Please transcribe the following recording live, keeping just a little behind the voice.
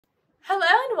Hello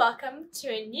and welcome to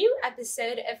a new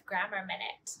episode of Grammar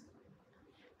Minute.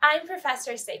 I'm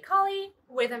Professor Sekali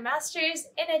with a Master's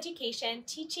in Education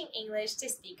teaching English to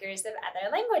speakers of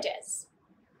other languages.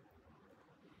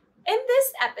 In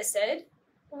this episode,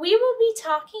 we will be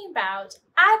talking about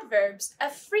adverbs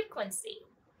of frequency.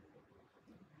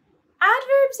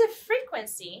 Adverbs of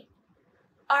frequency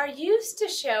are used to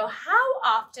show how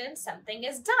often something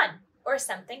is done or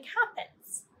something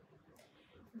happens.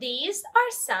 These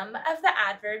are some of the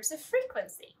adverbs of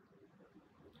frequency.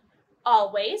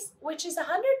 Always, which is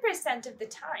 100% of the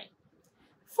time.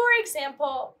 For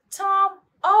example, Tom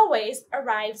always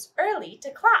arrives early to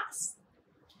class.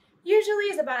 Usually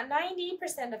is about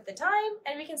 90% of the time,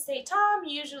 and we can say Tom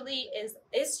usually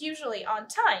is usually on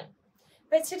time,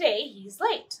 but today he's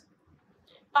late.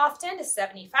 Often is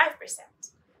 75%.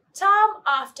 Tom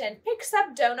often picks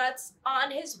up donuts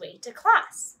on his way to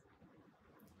class.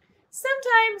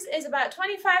 Sometimes is about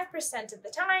 25% of the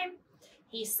time.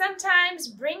 He sometimes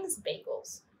brings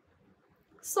bagels.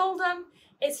 Seldom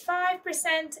is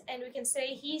 5%, and we can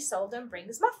say he seldom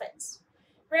brings muffins.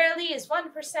 Rarely is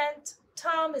 1%.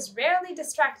 Tom is rarely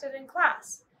distracted in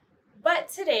class, but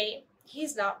today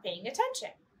he's not paying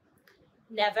attention.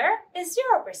 Never is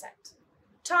 0%.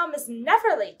 Tom is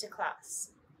never late to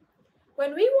class.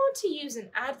 When we want to use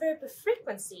an adverb of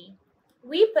frequency,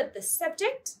 we put the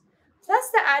subject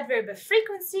plus the adverb of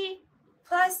frequency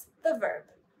plus the verb.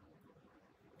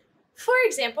 For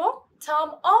example,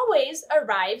 Tom always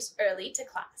arrives early to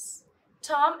class.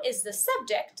 Tom is the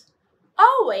subject.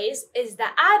 Always is the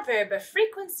adverb of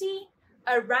frequency.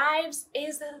 Arrives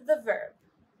is the verb.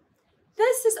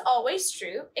 This is always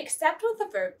true except with the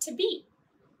verb to be.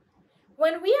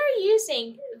 When we are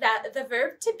using the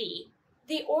verb to be,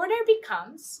 the order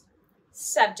becomes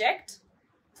subject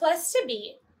plus to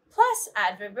be plus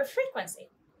adverb of frequency.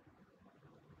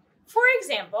 For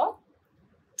example,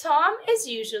 Tom is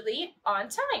usually on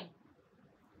time.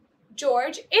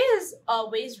 George is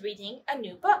always reading a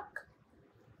new book.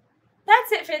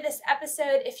 That's it for this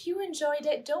episode. If you enjoyed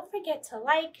it, don't forget to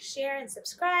like, share, and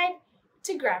subscribe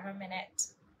to Grammar Minute.